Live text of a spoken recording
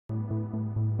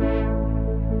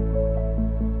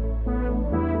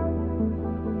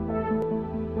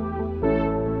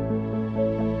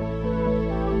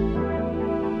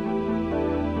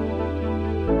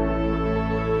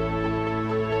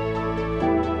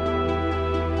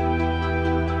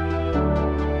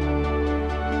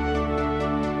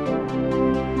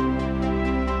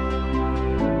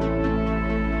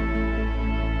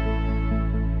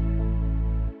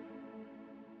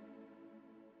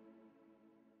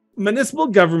Municipal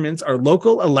governments are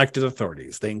local elected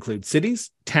authorities. They include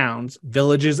cities, towns,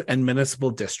 villages, and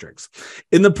municipal districts.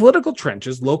 In the political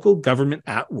trenches, local government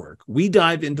at work, we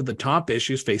dive into the top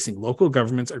issues facing local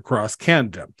governments across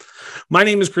Canada. My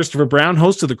name is Christopher Brown,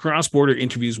 host of the Cross Border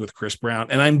Interviews with Chris Brown,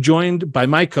 and I'm joined by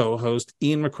my co-host,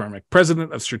 Ian McCormack,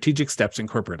 president of Strategic Steps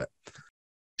Incorporated.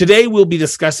 Today, we'll be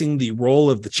discussing the role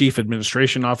of the Chief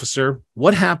Administration Officer,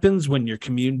 what happens when your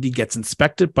community gets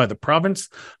inspected by the province,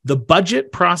 the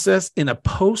budget process in a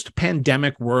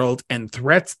post-pandemic world, and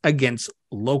threats against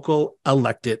local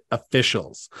elected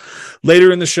officials.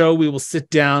 Later in the show, we will sit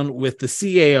down with the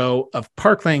CAO of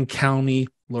Parkland County,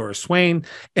 Laura Swain,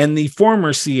 and the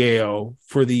former CAO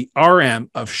for the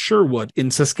RM of Sherwood in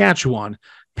Saskatchewan,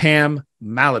 Pam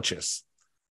Malach.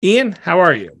 Ian, how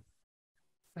are you?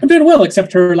 I'm doing well,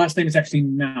 except her last name is actually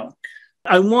Malach.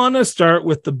 I want to start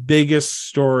with the biggest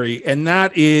story, and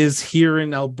that is here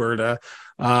in Alberta.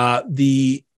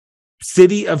 The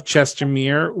city of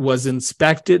Chestermere was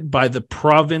inspected by the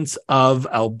province of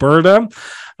Alberta.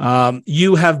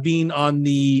 You have been on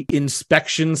the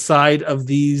inspection side of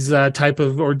these type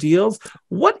of ordeals.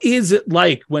 What is it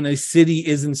like when a city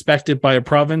is inspected by a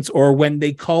province, or when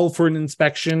they call for an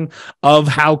inspection of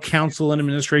how council and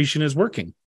administration is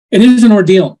working? It is an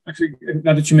ordeal. Actually,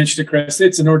 now that you mentioned it, Chris,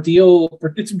 it's an ordeal.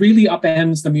 It really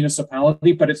upends the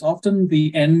municipality, but it's often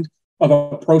the end of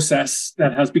a process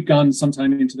that has begun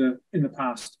sometime in the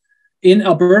past. In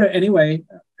Alberta, anyway,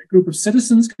 a group of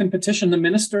citizens can petition the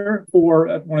minister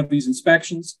for one of these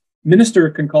inspections. Minister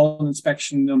can call an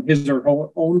inspection on his or her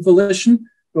own volition,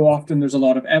 though often there's a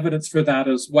lot of evidence for that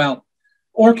as well.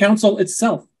 Or council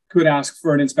itself could ask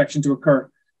for an inspection to occur.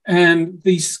 And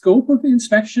the scope of the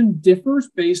inspection differs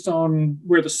based on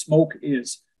where the smoke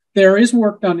is. There is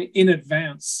work done in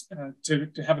advance to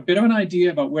have a bit of an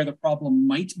idea about where the problem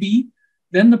might be.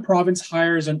 Then the province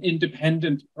hires an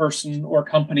independent person or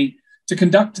company to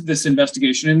conduct this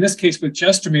investigation. In this case with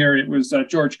Chestermere, it was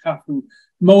George Cuff, who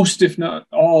most, if not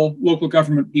all, local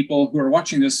government people who are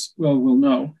watching this will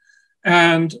know.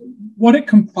 And what it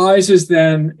comprises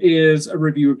then is a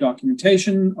review of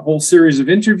documentation, a whole series of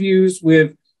interviews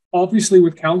obviously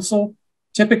with council,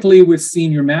 typically with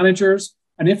senior managers.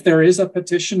 And if there is a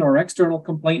petition or external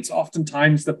complaints,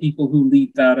 oftentimes the people who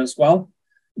lead that as well.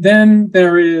 Then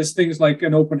there is things like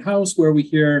an open house where we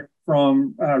hear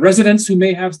from residents who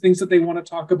may have things that they want to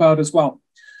talk about as well.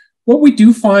 What we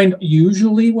do find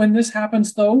usually when this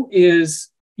happens, though, is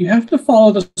you have to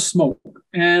follow the smoke.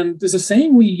 And there's a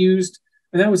saying we used,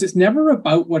 and that was, it's never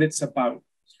about what it's about.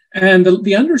 And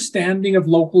the understanding of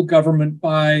local government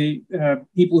by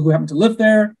people who happen to live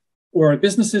there or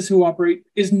businesses who operate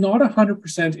is not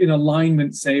 100% in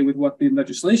alignment, say, with what the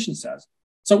legislation says.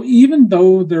 So even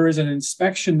though there is an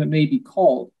inspection that may be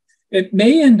called, it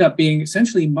may end up being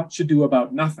essentially much ado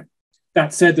about nothing.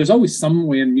 That said, there's always some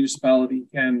way a municipality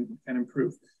can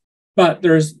improve. But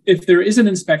if there is an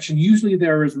inspection, usually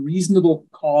there is reasonable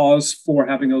cause for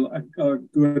having a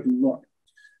good look.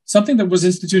 Something that was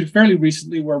instituted fairly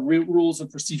recently were rules of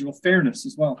procedural fairness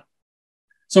as well.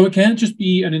 So it can't just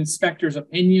be an inspector's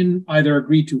opinion, either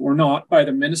agreed to or not by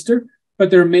the minister, but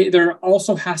there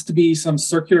also has to be some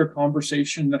circular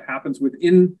conversation that happens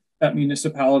within that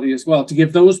municipality as well, to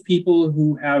give those people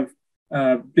who have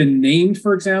been named,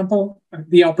 for example,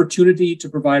 the opportunity to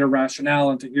provide a rationale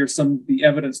and to hear some of the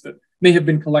evidence that may have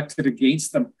been collected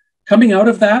against them. Coming out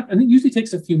of that, and it usually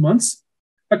takes a few months,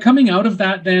 but coming out of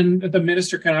that, then the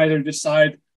minister can either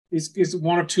decide is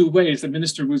one of two ways. The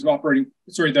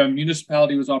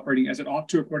municipality was operating as it ought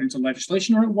to according to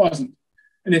legislation, or it wasn't.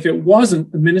 And if it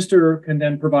wasn't, the minister can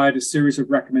then provide a series of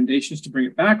recommendations to bring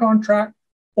it back on track,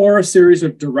 or a series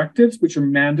of directives which are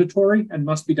mandatory and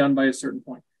must be done by a certain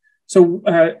point. So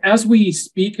as we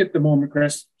speak at the moment,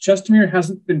 Chris, Chestermere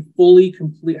hasn't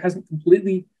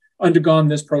completely undergone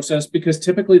this process, because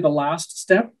typically the last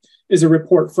step is a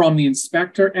report from the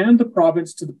inspector and the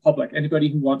province to the public, anybody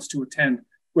who wants to attend,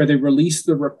 where they release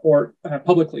the report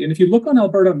publicly. And if you look on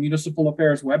Alberta Municipal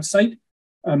Affairs website,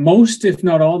 most, if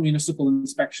not all, municipal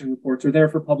inspection reports are there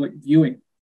for public viewing.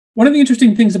 One of the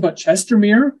interesting things about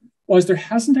Chestermere was there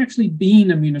hasn't actually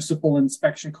been a municipal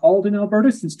inspection called in Alberta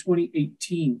since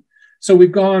 2018. So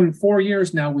we've gone 4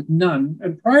 years now with none.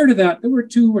 And prior to that, there were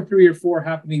 2 or 3 or 4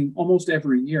 happening almost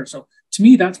every year. So to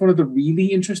me, that's one of the really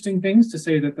interesting things, to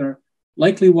say that there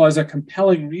likely was a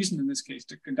compelling reason in this case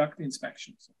to conduct the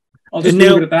inspection. So I'll just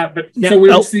leave it at that. But so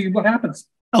we'll see what happens.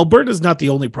 Alberta is not the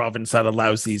only province that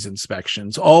allows these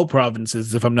inspections. All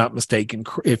provinces, if I'm not mistaken,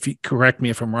 if you correct me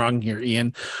if I'm wrong here,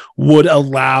 Ian, would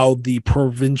allow the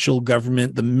provincial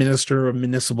government, the Minister of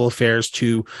Municipal Affairs,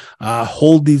 to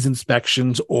hold these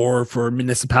inspections, or for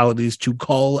municipalities to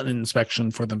call an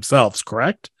inspection for themselves,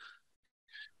 correct?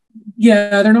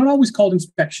 Yeah, they're not always called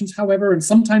inspections, however, and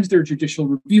sometimes they're judicial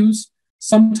reviews.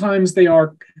 Sometimes they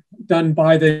are done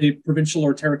by the provincial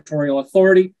or territorial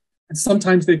authority. And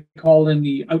sometimes they call in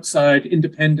the outside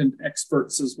independent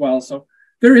experts as well. So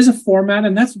there is a format.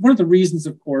 And that's one of the reasons,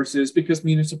 of course, is because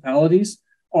municipalities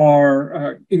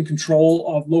are in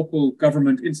control of local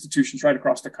government institutions right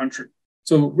across the country.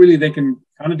 So really, they can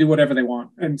kind of do whatever they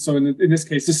want. And so in this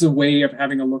case, this is a way of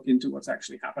having a look into what's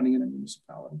actually happening in a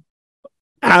municipality.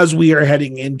 As we are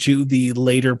heading into the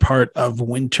later part of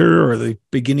winter, or the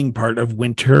beginning part of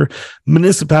winter,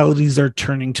 municipalities are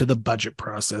turning to the budget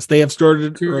process. They have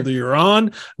started earlier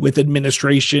on with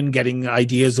administration getting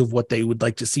ideas of what they would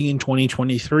like to see in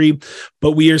 2023,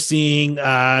 but we are seeing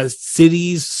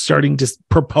cities starting to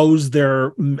propose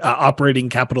their operating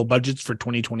capital budgets for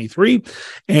 2023,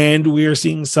 and we are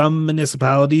seeing some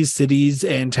municipalities, cities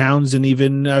and towns, and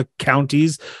even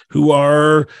counties who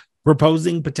are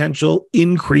proposing potential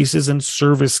increases in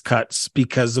service cuts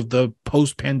because of the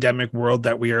post-pandemic world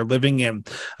that we are living in.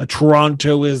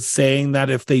 Toronto is saying that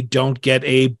if they don't get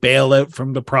a bailout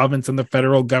from the province and the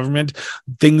federal government,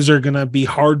 things are going to be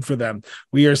hard for them.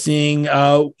 We are seeing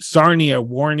Sarnia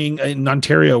warning in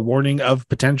Ontario, warning of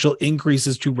potential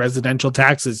increases to residential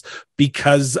taxes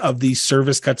because of the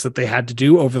service cuts that they had to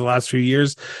do over the last few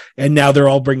years, and now they're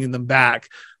all bringing them back.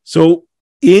 So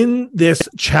in this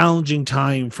challenging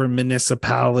time for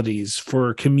municipalities,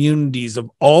 for communities of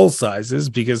all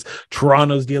sizes, because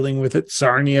Toronto's dealing with it,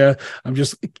 Sarnia,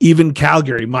 even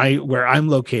Calgary, where I'm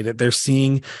located, they're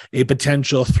seeing a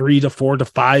potential 3 to 4 to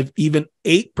 5, even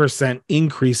 8%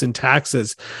 increase in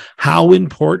taxes. How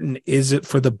important is it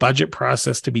for the budget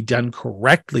process to be done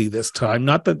correctly this time?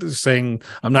 Not that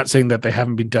I'm not saying that they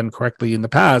haven't been done correctly in the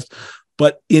past,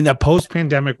 but in a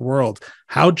post-pandemic world,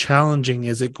 how challenging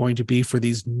is it going to be for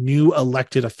these new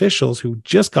elected officials who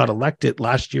just got elected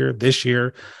last year, this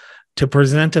year, to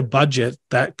present a budget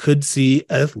that could see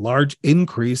a large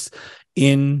increase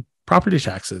in property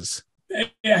taxes?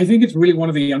 I think it's really one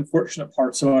of the unfortunate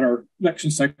parts about our election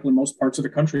cycle in most parts of the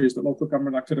country is that local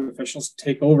government elected officials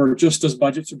take over just as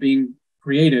budgets are being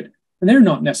created. And they're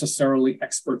not necessarily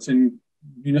experts in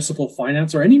municipal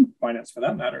finance or any finance for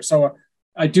that matter. So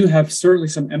I do have certainly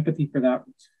some empathy for that.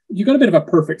 You got a bit of a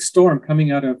perfect storm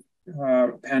coming out of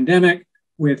a pandemic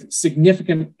with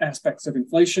significant aspects of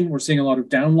inflation. We're seeing a lot of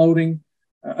downloading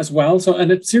as well. So,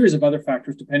 and a series of other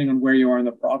factors depending on where you are in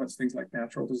the province, things like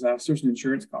natural disasters and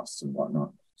insurance costs and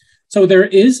whatnot. So there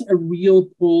is a real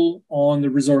pull on the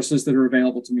resources that are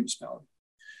available to municipalities.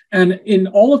 And in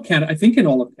all of Canada, I think in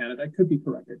all of Canada, I could be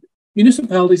corrected,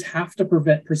 municipalities have to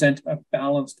present a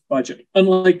balanced budget,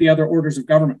 unlike the other orders of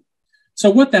government. So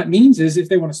what that means is if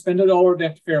they want to spend a dollar, they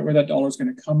have to figure out where that dollar is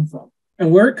going to come from. And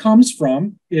where it comes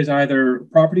from is either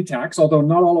property tax, although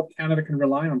not all of Canada can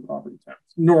rely on property tax.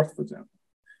 North, for example.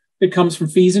 It comes from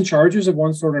fees and charges of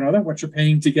one sort or another, what you're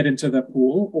paying to get into the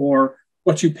pool or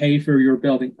what you pay for your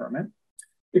building permit.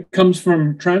 It comes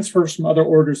from transfers from other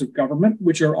orders of government,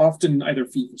 which are often either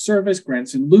fee for service,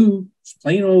 grants in lieu,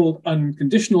 plain old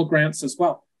unconditional grants as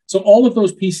well. So all of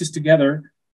those pieces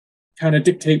together kind of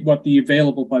dictate what the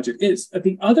available budget is. At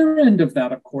the other end of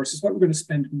that, of course, is what we're going to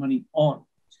spend money on.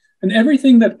 And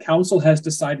everything that council has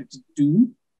decided to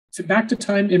do, back to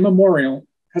time immemorial,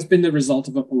 has been the result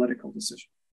of a political decision.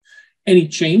 Any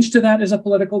change to that is a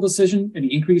political decision. Any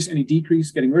increase, any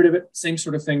decrease, getting rid of it, same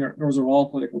sort of thing. Those are all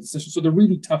political decisions. So they're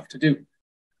really tough to do.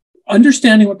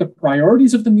 Understanding what the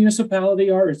priorities of the municipality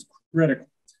are is critical.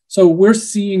 So we're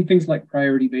seeing things like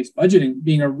priority-based budgeting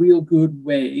being a real good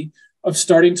way of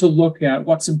starting to look at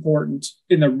what's important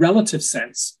in the relative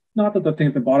sense. Not that the thing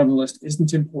at the bottom of the list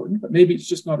isn't important, but maybe it's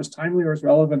just not as timely or as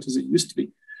relevant as it used to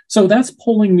be. So that's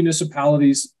pulling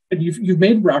municipalities, and you've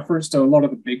made reference to a lot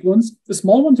of the big ones. The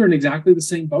small ones are in exactly the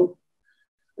same boat.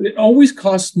 It always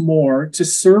costs more to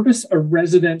service a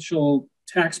residential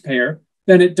taxpayer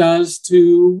than it does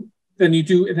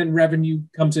then revenue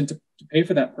comes in to pay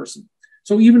for that person.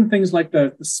 So even things like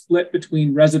the split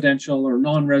between residential or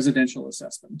non-residential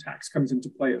assessment tax comes into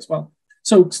play as well.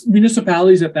 So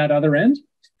municipalities at that other end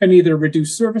can either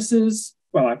reduce services,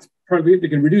 they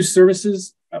can reduce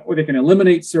services or they can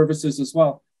eliminate services as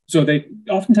well. So they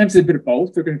oftentimes a bit of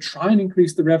both. They're going to try and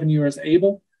increase the revenue as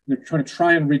able, and they're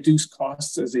trying to reduce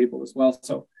costs as able as well.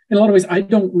 So in a lot of ways, I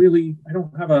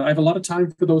have a lot of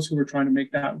time for those who are trying to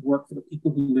make that work for the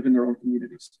people who live in their own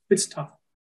communities. It's tough.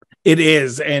 It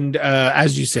is. And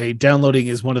as you say, downloading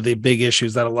is one of the big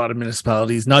issues that a lot of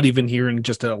municipalities, not even here in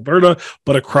just Alberta,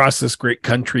 but across this great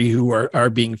country, who are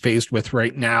being faced with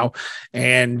right now.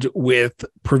 And with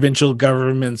provincial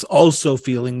governments also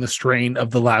feeling the strain of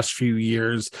the last few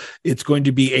years, it's going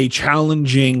to be a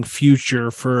challenging future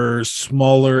for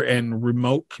smaller and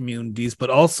remote communities,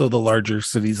 but also the larger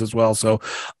cities as well. So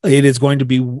it is going to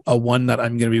be a one that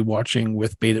I'm going to be watching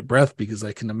with bated breath, because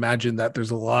I can imagine that there's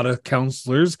a lot of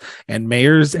councillors and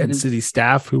mayors and city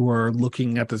staff who are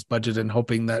looking at this budget and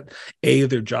hoping that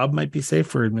their job might be safe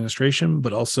for administration,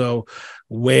 but also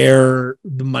where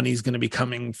the money is going to be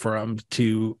coming from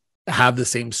to have the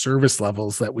same service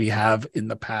levels that we have in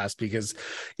the past. Because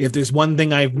if there's one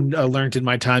thing I've learned in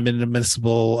my time in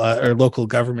municipal or local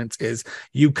governments, is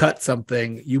you cut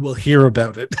something, you will hear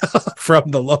about it from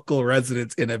the local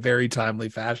residents in a very timely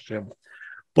fashion.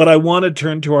 But I want to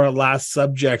turn to our last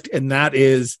subject, and that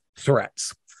is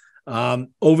threats.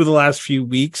 Over the last few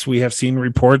weeks, we have seen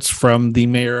reports from the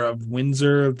mayor of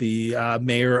Windsor, the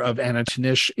mayor of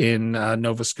Antigonish in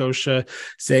Nova Scotia,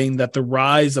 saying that the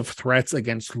rise of threats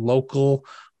against local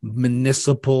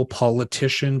municipal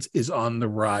politicians is on the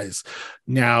rise.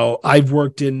 Now, I've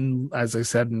worked in, as I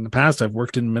said in the past, I've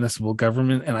worked in municipal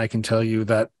government, and I can tell you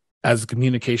that as a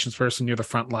communications person, you're the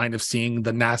front line of seeing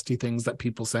the nasty things that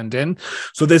people send in.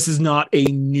 So this is not a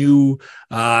new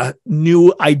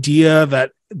idea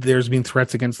that there's been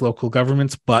threats against local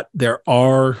governments, but there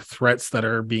are threats that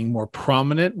are being more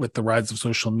prominent with the rise of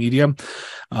social media.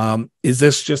 Is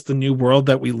this just the new world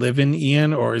that we live in,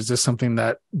 Ian, or is this something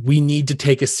that we need to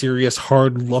take a serious,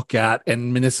 hard look at,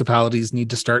 and municipalities need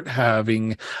to start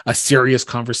having a serious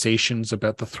conversations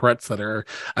about the threats that are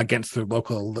against their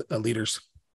local leaders?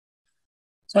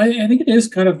 So I think it is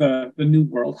kind of the new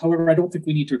world. However, I don't think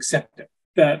we need to accept it,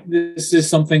 that this is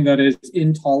something that is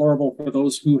intolerable for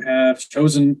those who have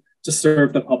chosen to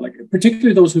serve the public,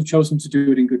 particularly those who've chosen to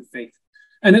do it in good faith.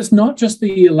 And it's not just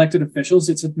the elected officials,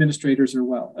 it's administrators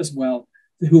as well,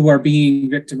 who are being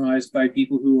victimized by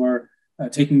people who are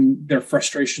taking their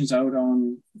frustrations out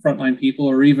on frontline people,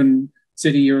 or even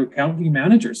city or county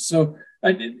managers. So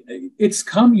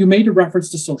you made a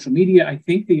reference to social media. I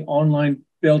think the online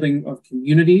building of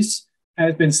communities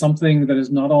has been something that has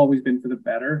not always been for the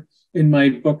better. In my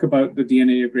book about the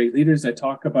DNA of great leaders, I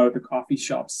talk about the coffee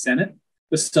shop Senate,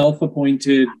 the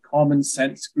self-appointed common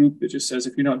sense group that just says,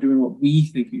 if you're not doing what we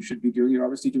think you should be doing, you're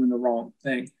obviously doing the wrong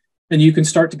thing. And you can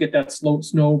start to get that slow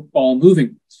snowball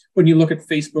moving. When you look at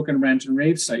Facebook and rant and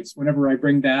rave sites, whenever I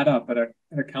bring that up at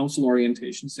a council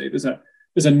orientation, say there's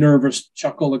a nervous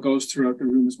chuckle that goes throughout the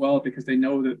room as well, because they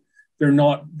know that they're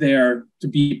not there to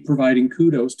be providing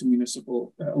kudos to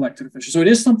municipal elected officials. So it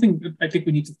is something that I think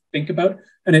we need to think about,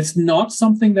 and it's not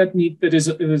something that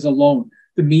is alone.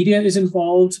 The media is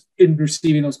involved in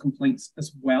receiving those complaints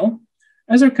as well,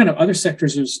 as are kind of other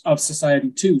sectors of society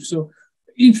too. So,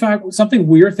 in fact, something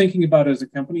we're thinking about as a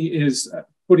company is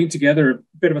putting together a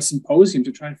bit of a symposium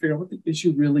to try and figure out what the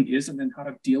issue really is, and then how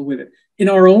to deal with it in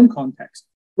our own context,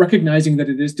 recognizing that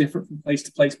it is different from place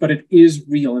to place, but it is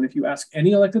real. And if you ask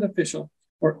any elected official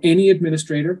or any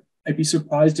administrator, I'd be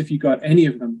surprised if you got any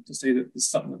of them to say that this is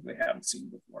something that they haven't seen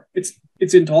before.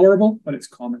 It's intolerable, but it's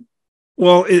common.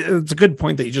 Well, it's a good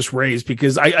point that you just raised,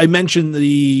 because I mentioned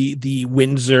the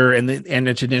Windsor and the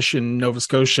Antigonish in Nova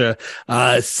Scotia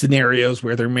scenarios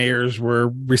where their mayors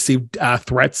received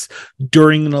threats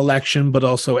during an election, but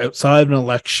also outside of an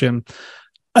election.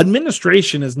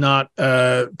 Administration is not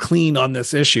clean on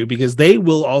this issue, because they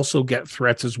will also get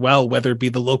threats as well, whether it be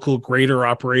the local grader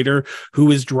operator who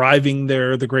is driving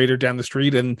the grader down the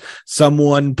street and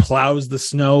someone plows the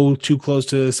snow too close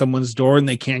to someone's door and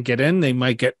they can't get in. They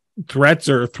might get threats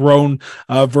or thrown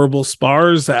verbal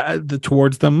spars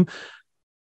towards them.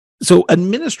 So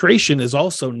administration is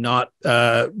also not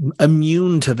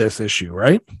immune to this issue,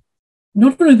 right?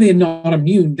 Not only are they not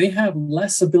immune, they have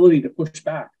less ability to push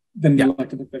back than the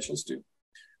elected officials do.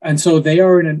 And so they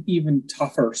are in an even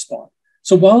tougher spot.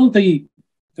 So while the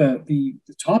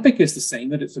topic is the same,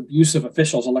 that it's abuse of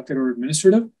officials, elected or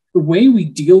administrative, the way we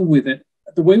deal with it,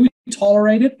 the way we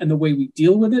tolerate it, and the way we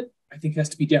deal with it, I think has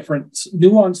to be different,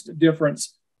 nuanced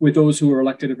difference with those who are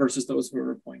elected versus those who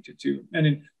are appointed to. And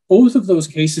in both of those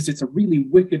cases, it's a really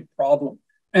wicked problem.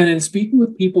 And in speaking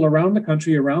with people around the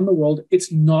country, around the world, it's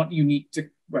not unique to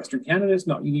Western Canada. It's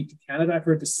not unique to Canada. I've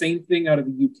heard the same thing out of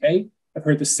the UK. I've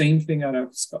heard the same thing out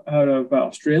of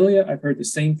Australia. I've heard the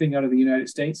same thing out of the United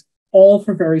States, all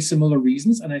for very similar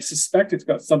reasons. And I suspect it's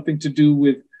got something to do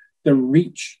with the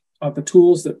reach of the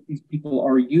tools that these people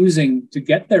are using to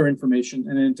get their information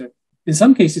and then to, in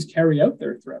some cases, carry out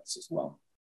their threats as well.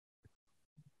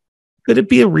 Could it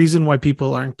be a reason why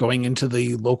people aren't going into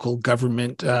the local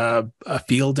government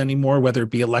field anymore, whether it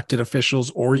be elected officials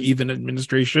or even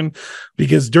administration?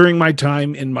 Because during my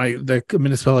time in the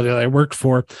municipality that I worked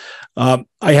for, I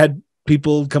had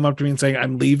people come up to me and saying,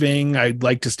 I'm leaving, I'd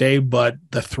like to stay, but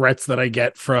the threats that I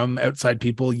get from outside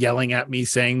people yelling at me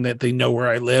saying that they know where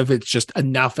I live, it's just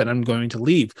enough and I'm going to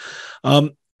leave.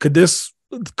 Could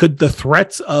the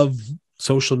threats of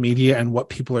social media and what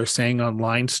people are saying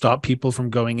online stop people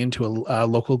from going into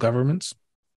local governments?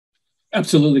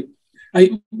 Absolutely.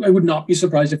 I would not be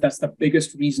surprised if that's the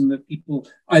biggest reason that people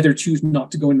either choose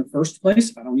not to go in the first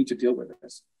place, I don't need to deal with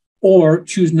this, or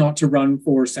choose not to run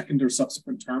for second or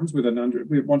subsequent terms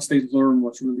once they learn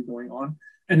what's really going on.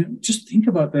 And just think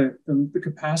about the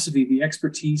capacity, the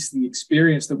expertise, the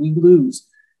experience that we lose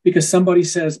because somebody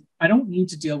says, I don't need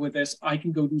to deal with this. I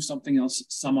can go do something else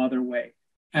some other way.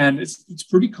 And it's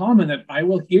pretty common that I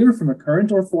will hear from a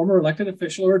current or former elected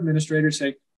official or administrator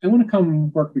say, I want to come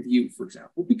work with you, for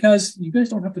example, because you guys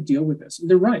don't have to deal with this. And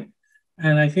they're right.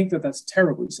 And I think that that's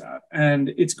terribly sad.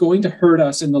 And it's going to hurt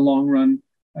us in the long run,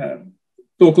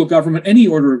 local government, any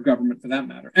order of government for that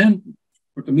matter. And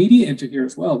put the media into here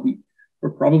as well.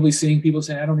 We're probably seeing people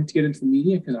say, I don't need to get into the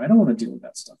media because I don't want to deal with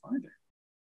that stuff either.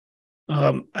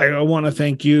 I want to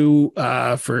thank you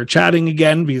for chatting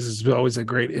again, because it's always a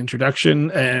great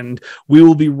introduction. And we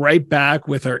will be right back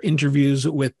with our interviews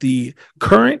with the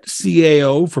current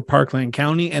CAO for Parkland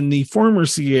County and the former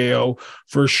CAO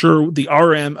for the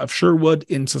RM of Sherwood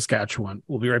in Saskatchewan.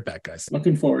 We'll be right back, guys.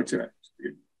 Looking forward to it.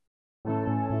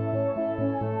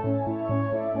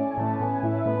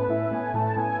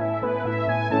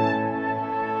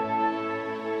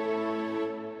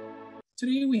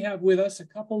 Today, we have with us a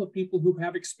couple of people who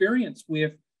have experience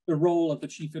with the role of the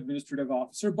Chief Administrative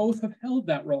Officer. Both have held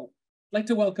that role. I'd like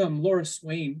to welcome Laura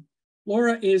Swain.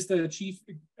 Laura is the Chief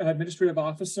Administrative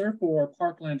Officer for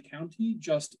Parkland County,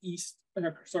 just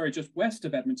west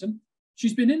of Edmonton.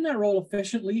 She's been in that role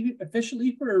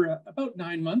officially for about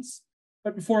 9 months.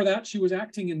 But before that, she was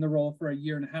acting in the role for a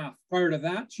year and a half. Prior to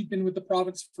that, she'd been with the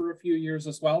province for a few years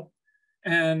as well.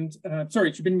 And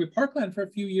she'd been with Parkland for a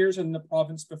few years in the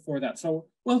province before that. So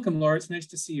welcome, Laura. It's nice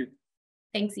to see you.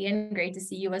 Thanks, Ian. Great to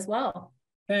see you as well.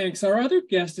 Thanks. Our other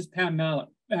guest is Pam Malach.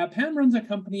 Pam runs a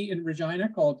company in Regina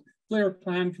called Clear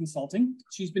Plan Consulting.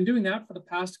 She's been doing that for the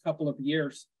past couple of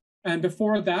years. And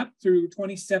before that, through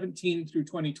 2017 through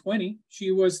 2020, she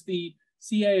was the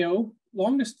CAO,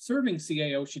 longest serving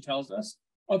CAO, she tells us,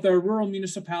 of the rural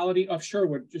municipality of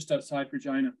Sherwood, just outside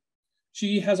Regina.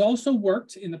 She has also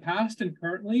worked in the past and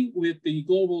currently with the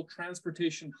Global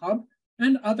Transportation Hub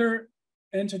and other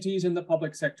entities in the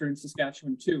public sector in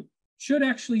Saskatchewan too. Should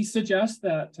actually suggest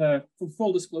that, for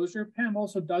full disclosure, Pam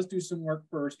also does do some work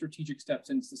for Strategic Steps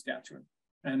in Saskatchewan.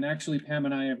 And actually, Pam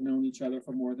and I have known each other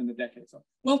for more than a decade. So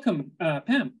welcome,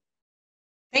 Pam.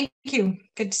 Thank you.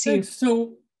 Good to see you.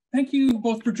 So thank you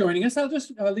both for joining us. I'll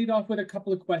just lead off with a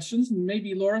couple of questions. And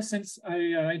maybe, Laura, since I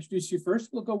introduced you first,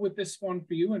 we'll go with this one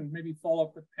for you and maybe follow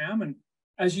up with Pam. And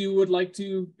as you would like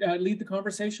to lead the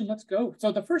conversation, let's go.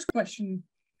 So the first question,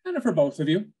 kind of for both of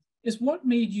you, is what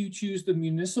made you choose the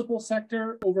municipal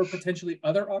sector over potentially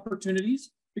other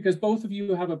opportunities? Because both of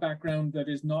you have a background that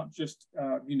is not just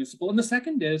municipal. And the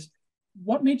second is,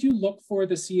 what made you look for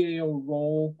the CAO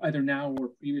role either now or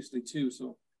previously too?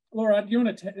 So Laura, do you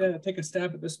want to take a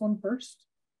stab at this one first?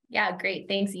 Yeah, great.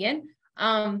 Thanks, Ian.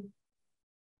 I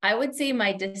would say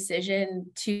my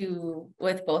decision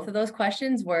with both of those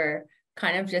questions were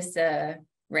kind of just a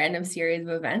random series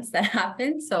of events that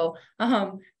happened. So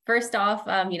first off,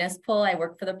 municipal, I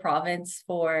worked for the province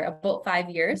for about 5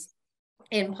 years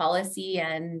in policy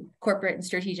and corporate and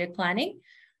strategic planning.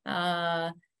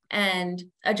 And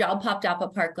a job popped up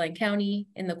at Parkland County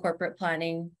in the corporate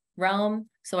planning realm.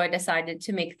 So I decided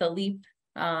to make the leap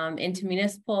into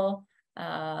municipal.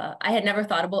 I had never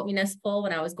thought about municipal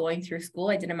when I was going through school.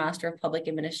 I did a Master of Public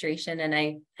Administration and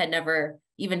I had never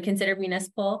even considered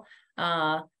municipal.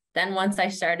 Then once I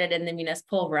started in the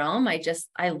municipal realm,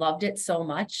 I loved it so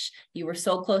much. You were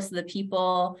so close to the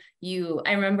people.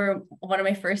 I remember one of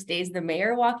my first days, the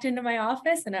mayor walked into my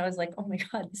office and I was like, oh my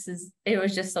God, it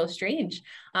was just so strange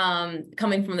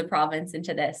coming from the province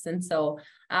into this. And so,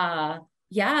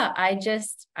 yeah,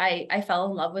 I fell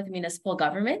in love with municipal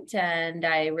government and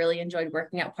I really enjoyed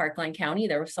working at Parkland County.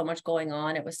 There was so much going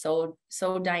on. It was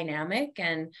so dynamic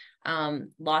and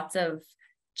lots of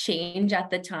change at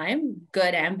the time,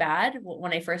 good and bad,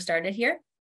 when I first started here.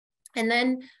 And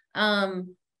then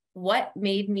what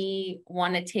made me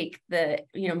want to take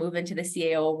move into the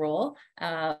CAO role,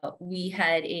 we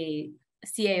had a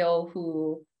CAO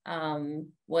who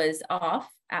was off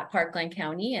at Parkland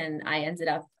County, and I ended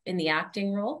up in the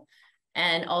acting role.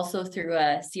 And also through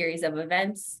a series of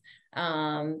events,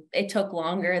 it took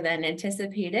longer than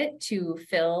anticipated to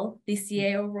fill the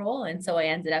CAO role. And so I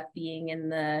ended up being in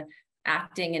the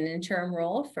acting and interim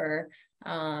role for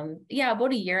about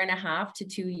 1.5 to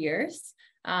 2 years.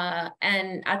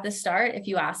 And at the start, if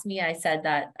you asked me, I said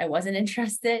that I wasn't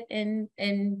interested in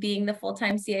being the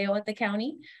full-time CAO at the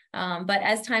county. But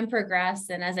as time progressed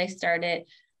and as I started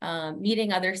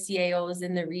meeting other CAOs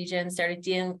in the region, started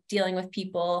dealing with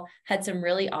people, had some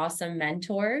really awesome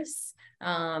mentors.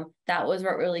 That was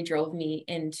what really drove me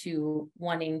into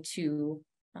wanting to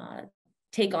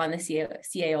take on the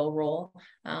CAO role.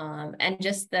 And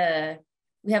just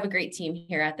we have a great team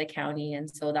here at the county. And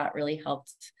so that really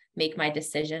helped make my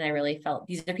decision. I really felt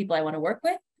these are people I want to work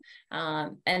with.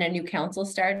 And a new council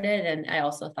started. And I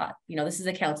also thought, this is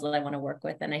a council I want to work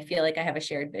with. And I feel like I have a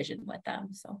shared vision with them.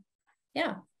 So,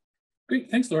 yeah. Great.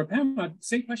 Thanks, Laura. Pam,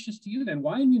 same questions to you then.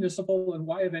 Why municipal and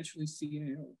why eventually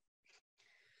CAO?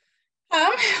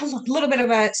 A little bit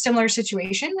of a similar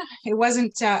situation. It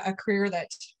wasn't a career that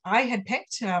I had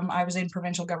picked. I was in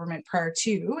provincial government prior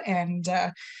to, and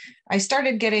I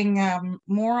started getting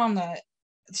more on the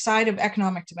side of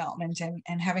economic development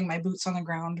and having my boots on the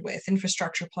ground with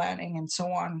infrastructure planning and so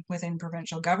on within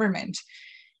provincial government.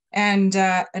 And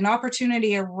an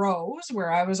opportunity arose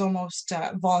where I was almost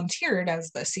volunteered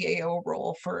as the CAO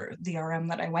role for the RM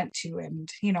that I went to, and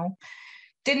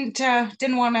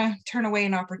didn't want to turn away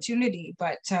an opportunity.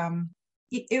 But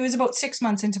it was about 6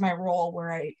 months into my role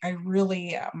where I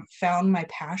really found my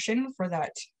passion for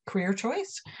that career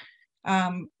choice.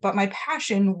 But my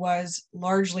passion was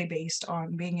largely based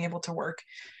on being able to work,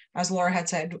 as Laura had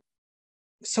said,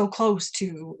 so close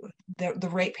to the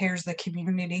ratepayers, the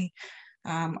community.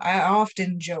 I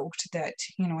often joked that,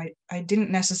 I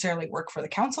didn't necessarily work for the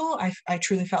council. I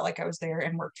truly felt like I was there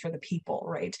and worked for the people,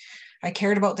 right? I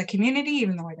cared about the community,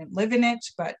 even though I didn't live in it,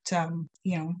 but,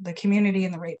 the community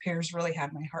and the ratepayers really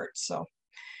had my heart. So,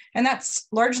 and that's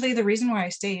largely the reason why I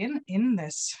stay in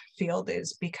this field,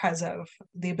 is because of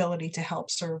the ability to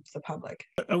help serve the public.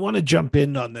 I want to jump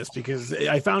in on this because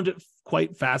I found it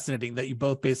quite fascinating that you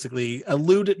both basically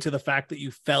alluded to the fact that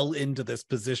you fell into this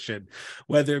position,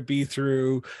 whether it be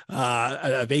through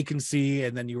a vacancy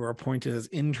and then you were appointed as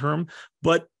interim.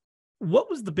 But what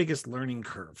was the biggest learning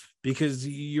curve? Because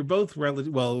you're both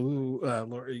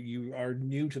Laura, you are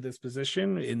new to this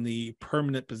position in the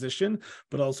permanent position,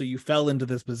 but also you fell into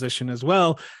this position as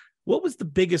well. What was the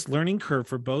biggest learning curve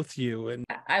for both you? And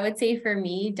I would say for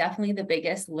me, definitely the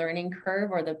biggest learning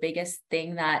curve, or the biggest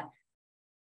thing that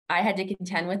I had to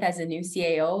contend with as a new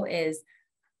CAO, is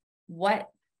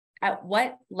at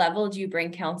what level do you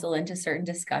bring council into certain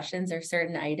discussions or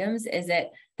certain items?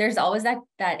 There's always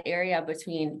that area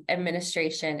between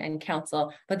administration and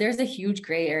council, but there's a huge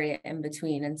gray area in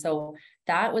between. And so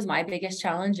that was my biggest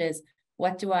challenge, is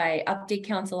what do I update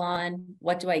council on?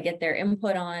 What do I get their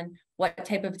input on? What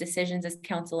type of decisions is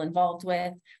council involved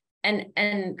with?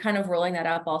 And kind of rolling that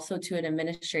up also to an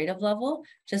administrative level,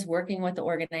 just working with the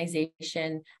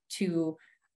organization to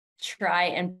try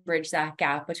and bridge that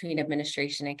gap between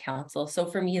administration and council. So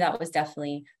for me, that was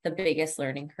definitely the biggest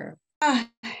learning curve.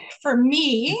 For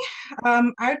me,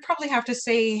 I would probably have to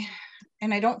say,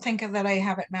 and I don't think that I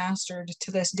have it mastered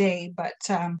to this day, but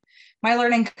my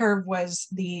learning curve was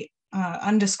the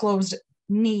undisclosed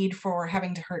need for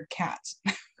having to herd cats.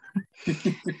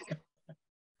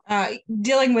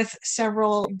 Dealing with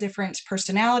several different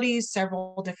personalities,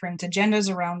 several different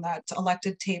agendas around that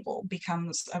elected table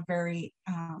becomes a very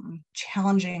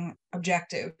challenging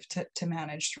objective to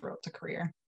manage throughout the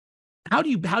career. How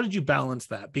did you balance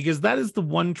that? Because that is the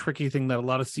one tricky thing that a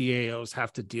lot of CAOs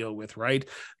have to deal with, right?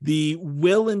 The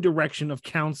will and direction of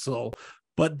council,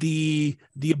 but the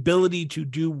ability to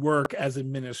do work as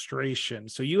administration.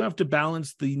 So you have to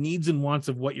balance the needs and wants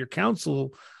of what your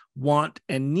council want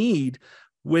and need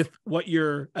with what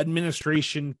your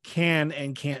administration can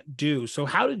and can't do. So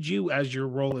how did you, as your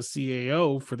role as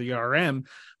CAO for the RM,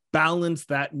 balance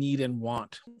that need and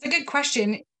want? It's a good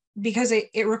question, because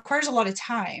it requires a lot of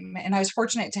time. And I was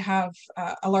fortunate to have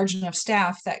a large enough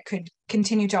staff that could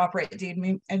continue to operate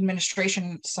the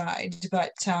administration side.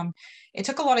 But it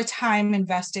took a lot of time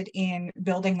invested in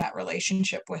building that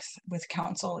relationship with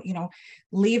council,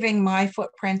 leaving my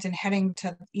footprint and heading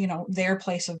to, their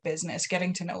place of business,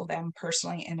 getting to know them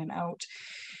personally in and out.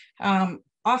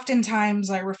 Oftentimes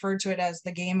I refer to it as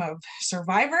the game of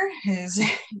Survivor. Is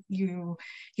you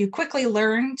quickly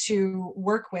learn to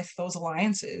work with those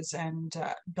alliances and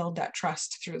build that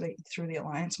trust through the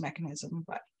alliance mechanism.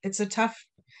 But it's a tough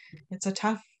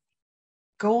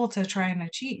goal to try and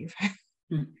achieve.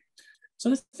 So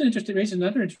that's an interesting reason.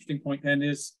 Another interesting point then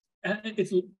is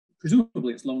it's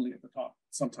presumably it's lonely at the top.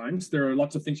 Sometimes there are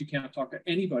lots of things you can't talk to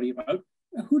anybody about.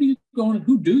 Who do you go and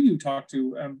who do you talk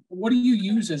to? What do you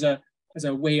use as a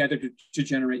way either to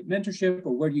generate mentorship,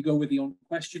 or where do you go with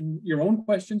your own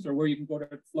questions, or where you can go to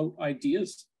float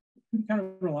ideas? Who do you kind of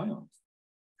rely on?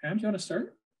 Pam, do you want to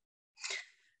start?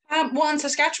 Well, in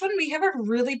Saskatchewan, we have a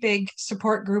really big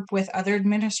support group with other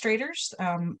administrators.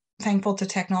 Thankful to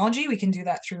technology, we can do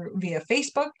that via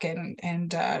Facebook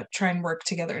and try and work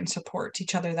together and support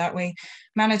each other that way.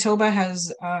 Manitoba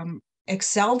has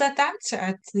excelled at that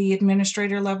at the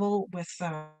administrator level with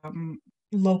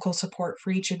local support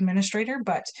for each administrator,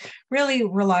 but really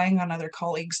relying on other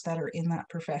colleagues that are in that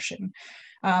profession.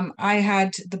 I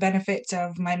had the benefit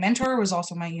of my mentor was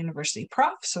also my university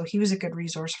prof, so he was a good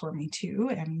resource for me too.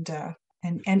 And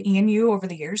Ian, you over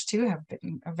the years too have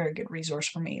been a very good resource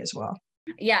for me as well.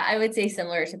 Yeah, I would say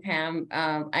similar to Pam.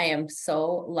 I am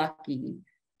so lucky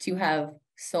to have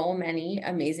so many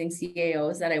amazing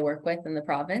CAOs that I work with in the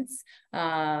province.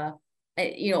 Over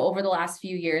the last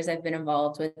few years, I've been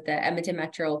involved with the Edmonton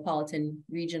Metropolitan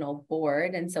Regional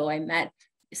Board. And so I met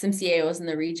some CAOs in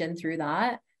the region through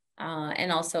that.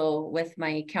 And also with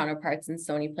my counterparts in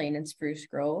Stony Plain and Spruce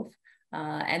Grove.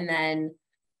 And then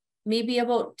maybe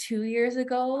about 2 years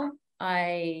ago,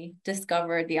 I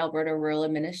discovered the Alberta Rural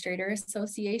Administrator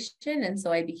Association. And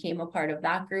so I became a part of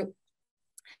that group.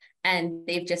 And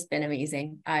they've just been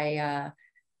amazing. I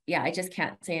just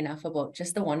can't say enough about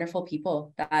just the wonderful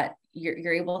people that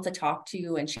you're able to talk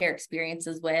to and share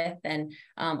experiences with. And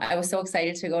I was so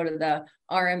excited to go to the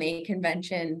RMA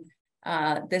convention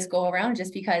this go around,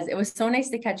 just because it was so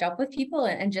nice to catch up with people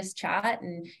and just chat.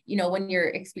 And, when you're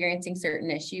experiencing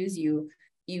certain issues, you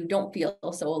don't feel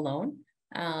so alone.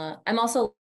 I'm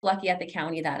also lucky at the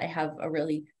county that I have a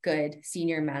really good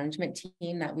senior management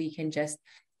team that we can just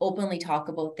openly talk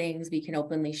about things, we can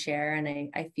openly share. And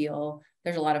I feel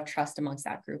there's a lot of trust amongst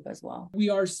that group as well. We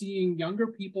are seeing younger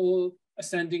people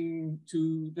ascending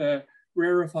to the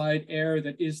rarefied air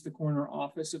that is the corner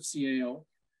office of CAO.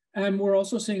 And we're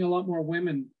also seeing a lot more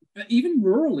women, even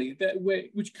rurally,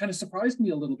 which kind of surprised me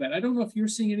a little bit. I don't know if you're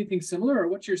seeing anything similar or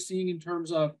what you're seeing in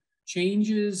terms of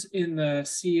changes in the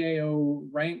CAO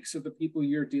ranks of the people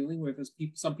you're dealing with as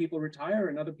some people retire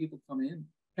and other people come in.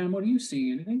 Pam, what are you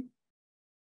seeing? Anything?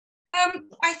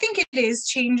 I think it is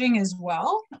changing as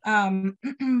well.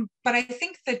 But I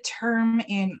think the term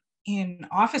in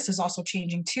office is also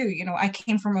changing too. I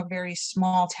came from a very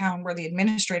small town where the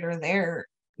administrator there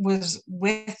was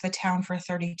with the town for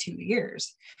 32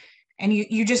 years. And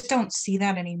you just don't see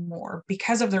that anymore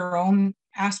because of their own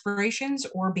aspirations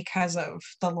or because of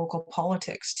the local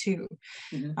politics too.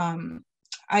 Mm-hmm.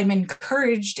 I'm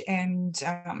encouraged and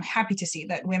happy to see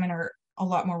that a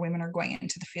lot more women are going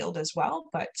into the field as well.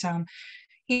 But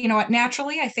you know what,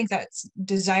 naturally, I think that's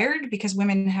desired because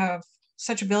women have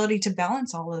such ability to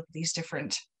balance all of these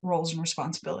different roles and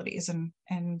responsibilities and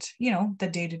the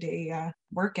day-to-day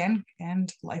work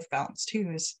and life balance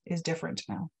too is different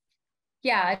now.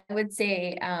 Yeah, I would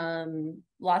say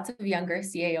lots of younger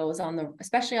CAOs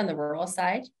especially on the rural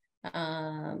side.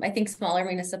 I think smaller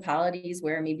municipalities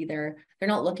where maybe they're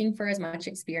not looking for as much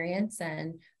experience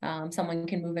and someone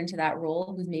can move into that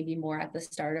role who's maybe more at the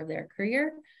start of their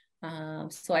career.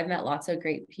 So I've met lots of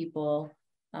great people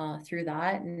through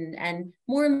that and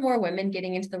more women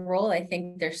getting into the role. I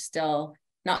think there's still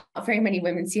not very many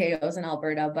women CAOs in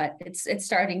Alberta, but it's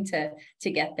starting to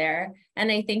get there.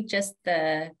 And I think just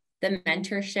the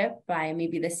mentorship by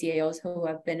maybe the CAOs who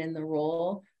have been in the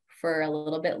role for a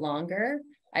little bit longer,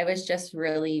 I was just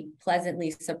really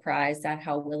pleasantly surprised at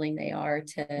how willing they are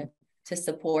to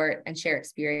support and share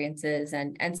experiences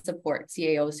and support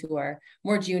CAOs who are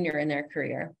more junior in their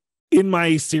career. In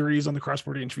my series on the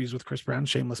cross-border interviews with Chris Brown,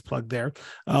 shameless plug there,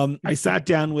 I sat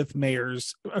down with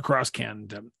mayors across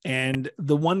Canada. And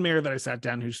the one mayor that I sat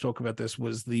down who spoke about this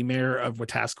was the mayor of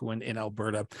Wetaskiwin in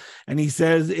Alberta. And he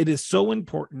says it is so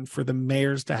important for the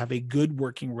mayors to have a good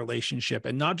working relationship,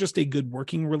 and not just a good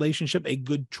working relationship, a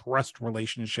good trust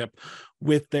relationship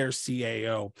with their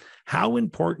CAO. How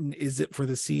important is it for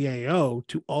the CAO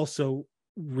to also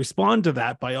respond to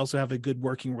that by also have a good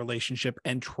working relationship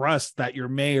and trust that your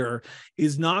mayor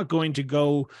is not going to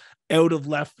go out of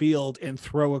left field and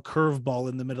throw a curveball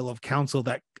in the middle of council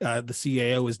that the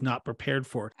CAO is not prepared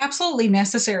for? Absolutely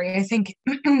necessary. I think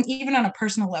even on a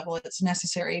personal level, it's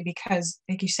necessary because,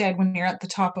 like you said, when you're at the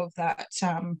top of that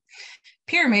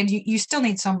pyramid, you still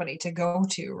need somebody to go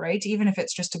to, right? Even if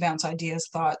it's just to bounce ideas,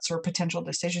 thoughts, or potential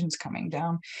decisions coming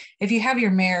down. If you have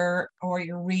your mayor or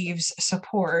your Reeves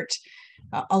support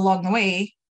along the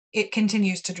way, it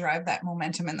continues to drive that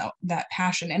momentum and that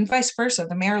passion, and vice versa.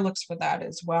 The mayor looks for that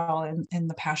as well, in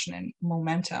the passion and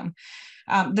momentum.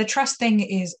 The trust thing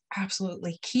is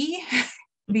absolutely key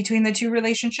between the two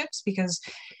relationships, because,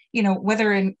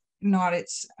 whether or not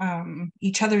it's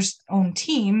each other's own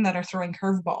team that are throwing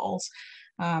curveballs,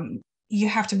 you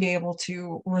have to be able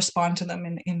to respond to them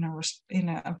in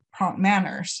a prompt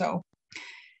manner. So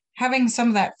having some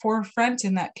of that forefront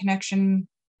and that connection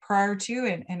prior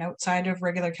to and outside of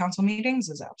regular council meetings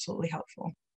is absolutely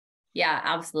helpful. Yeah,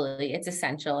 absolutely. It's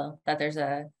essential that there's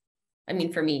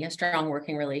for me, a strong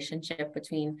working relationship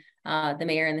between the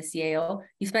mayor and the CAO.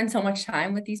 You spend so much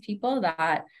time with these people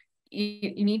that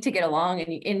you need to get along,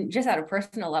 and just at a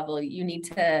personal level, you need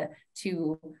to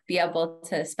be able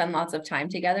to spend lots of time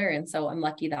together. And so I'm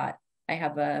lucky that I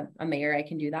have a mayor I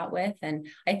can do that with. And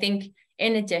I think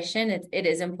in addition, it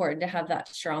is important to have that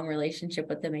strong relationship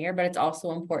with the mayor, but it's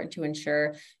also important to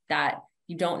ensure that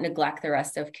you don't neglect the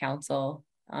rest of council,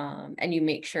 and you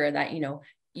make sure that,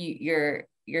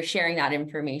 you're sharing that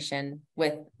information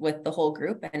with the whole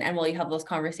group. And while you have those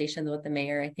conversations with the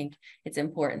mayor, I think it's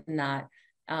important that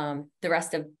the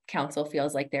rest of council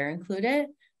feels like they're included,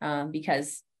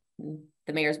 because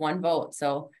the mayor's one vote.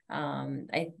 So And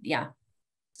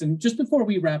just before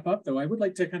we wrap up, though, I would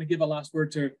like to kind of give a last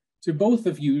word to both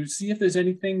of you, see if there's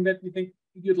anything that you think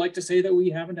you'd like to say that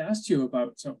we haven't asked you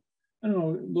about. So I don't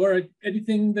know, Laura,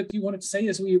 anything that you wanted to say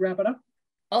as we wrap it up?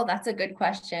 Oh, that's a good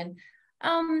question.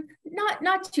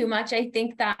 Not too much. I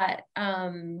think that,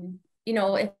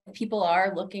 if people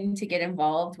are looking to get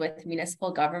involved with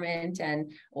municipal government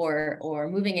or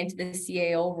moving into the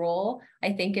CAO role,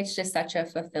 I think it's just such a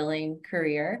fulfilling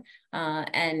career.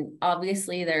 And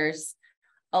obviously there's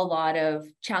a lot of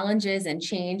challenges and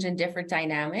change and different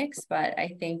dynamics, but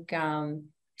I think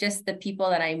just the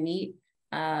people that I meet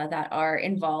that are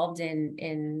involved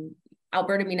in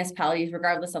Alberta municipalities,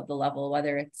 regardless of the level,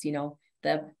 whether it's,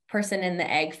 the person in the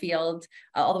ag field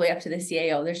all the way up to the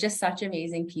CAO, there's just such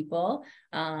amazing people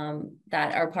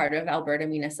that are part of Alberta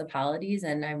municipalities.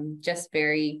 And I'm just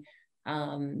very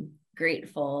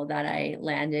grateful that I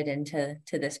landed into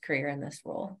this career in this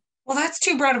role. Well, that's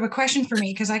too broad of a question for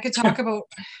me, because I could talk about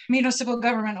municipal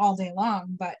government all day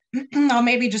long, but I'll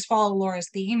maybe just follow Laura's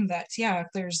theme that, if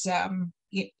there's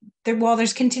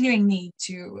there's continuing need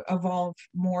to evolve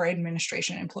more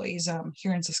administration employees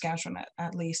here in Saskatchewan,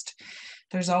 at least.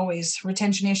 There's always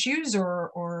retention issues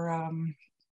or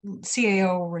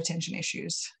CAO retention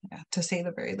issues, to say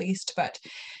the very least. But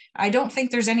I don't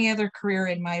think there's any other career,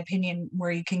 in my opinion,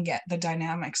 where you can get the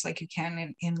dynamics like you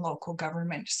can in local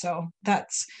government. So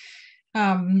that's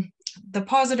the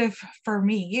positive for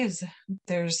me, is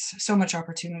there's so much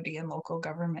opportunity in local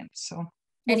government. So.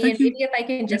 And Ian, maybe if I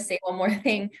can just say one more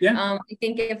thing, I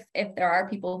think if there are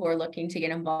people who are looking to get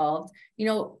involved,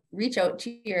 reach out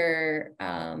to your,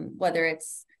 whether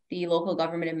it's the Local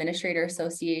Government Administrator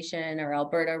Association or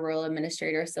Alberta Rural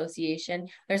Administrator Association.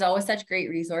 There's always such great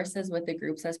resources with the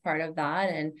groups as part of that.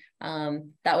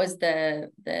 And that was the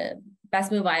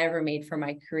best move I ever made for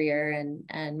my career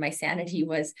and my sanity,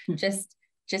 was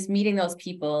just meeting those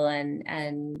people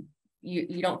and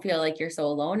you don't feel like you're so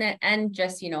alone, and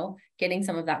just, getting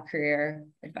some of that career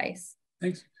advice.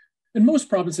 Thanks. And most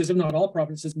provinces, if not all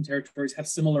provinces and territories, have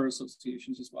similar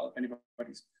associations as well, if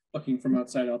anybody's looking from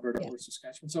outside Alberta or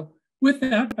Saskatchewan. So with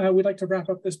that, we'd like to wrap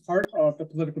up this part of the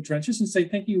political trenches and say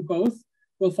thank you both.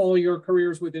 We'll follow your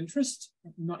careers with interest,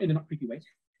 not in a creepy way.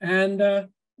 And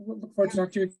we'll look forward to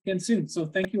talking to you again soon. So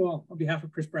thank you all on behalf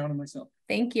of Chris Brown and myself.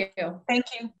 Thank you. Thank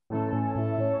you.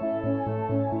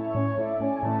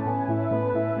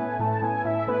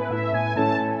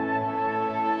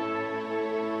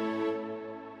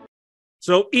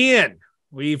 So, Ian,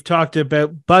 we've talked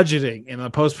about budgeting in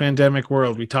a post-pandemic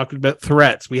world. We talked about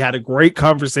threats. We had a great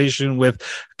conversation with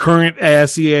current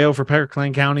CAO for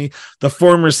Parkland County, the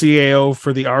former CAO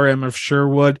for the RM of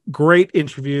Sherwood. Great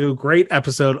interview, great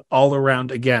episode all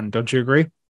around again. Don't you agree?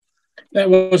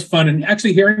 That was fun. And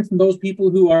actually hearing from those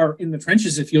people who are in the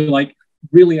trenches, if you like,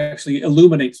 really actually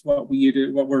illuminates what we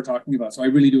do, what we're talking about. So I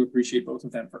really do appreciate both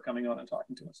of them for coming on and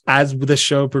talking to us. As the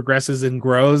show progresses and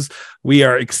grows, we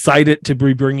are excited to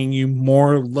be bringing you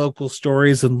more local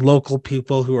stories and local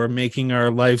people who are making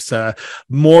our lives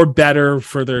more better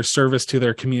for their service to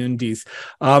their communities.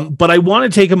 But I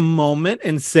want to take a moment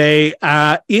and say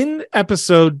in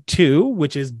episode 2,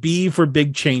 which is B for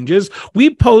Big Changes,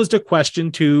 we posed a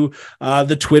question to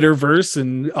the Twitterverse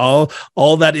and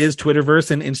all that is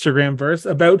Twitterverse and Instagramverse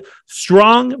about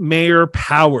strong mayor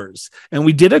powers. And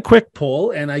we did a quick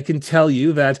poll, and I can tell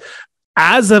you that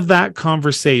as of that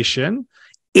conversation,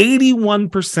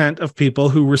 81% of people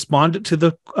who responded to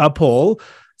the poll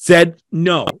said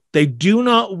no, they do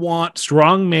not want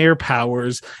strong mayor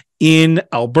powers in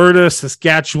Alberta,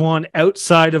 Saskatchewan,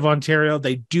 outside of Ontario.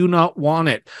 They do not want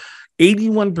it.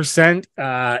 81%,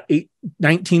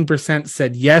 19%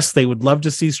 said yes, they would love to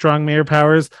see strong mayor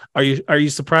powers. Are you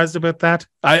surprised about that?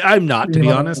 I'm not, to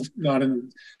be honest.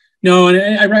 No,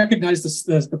 and I recognize this.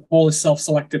 The poll is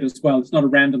self-selected as well. It's not a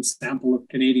random sample of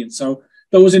Canadians. So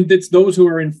it's those who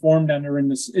are informed and are in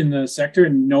the sector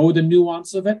and know the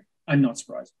nuance of it. I'm not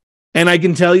surprised. And I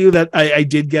can tell you that I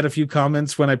did get a few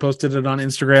comments when I posted it on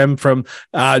Instagram from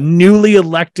newly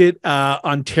elected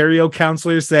Ontario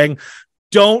councillors saying,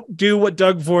 don't do what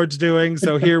Doug Ford's doing.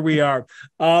 So here we are.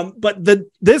 But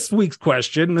this week's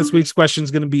question is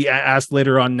going to be asked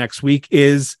later on next week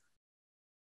is,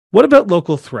 what about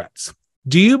local threats?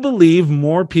 Do you believe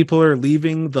more people are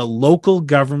leaving the local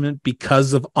government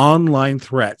because of online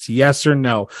threats? Yes or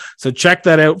no? So check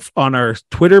that out on our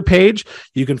Twitter page.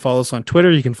 You can follow us on Twitter.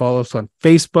 You can follow us on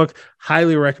Facebook.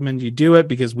 Highly recommend you do it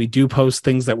because we do post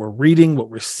things that we're reading,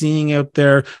 what we're seeing out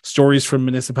there, stories from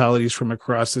municipalities from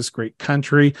across this great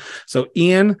country. So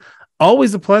Ian,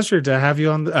 always a pleasure to have you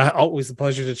on. Always a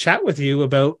pleasure to chat with you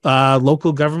about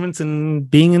local governments and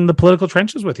being in the political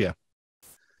trenches with you.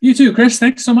 You too, Chris.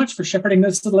 Thanks so much for shepherding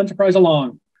this little enterprise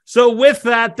along. So with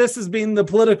that, this has been the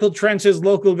Political Trenches,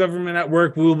 Local Government at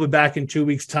Work. We will be back in 2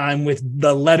 weeks' time with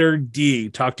the letter D.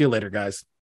 Talk to you later, guys.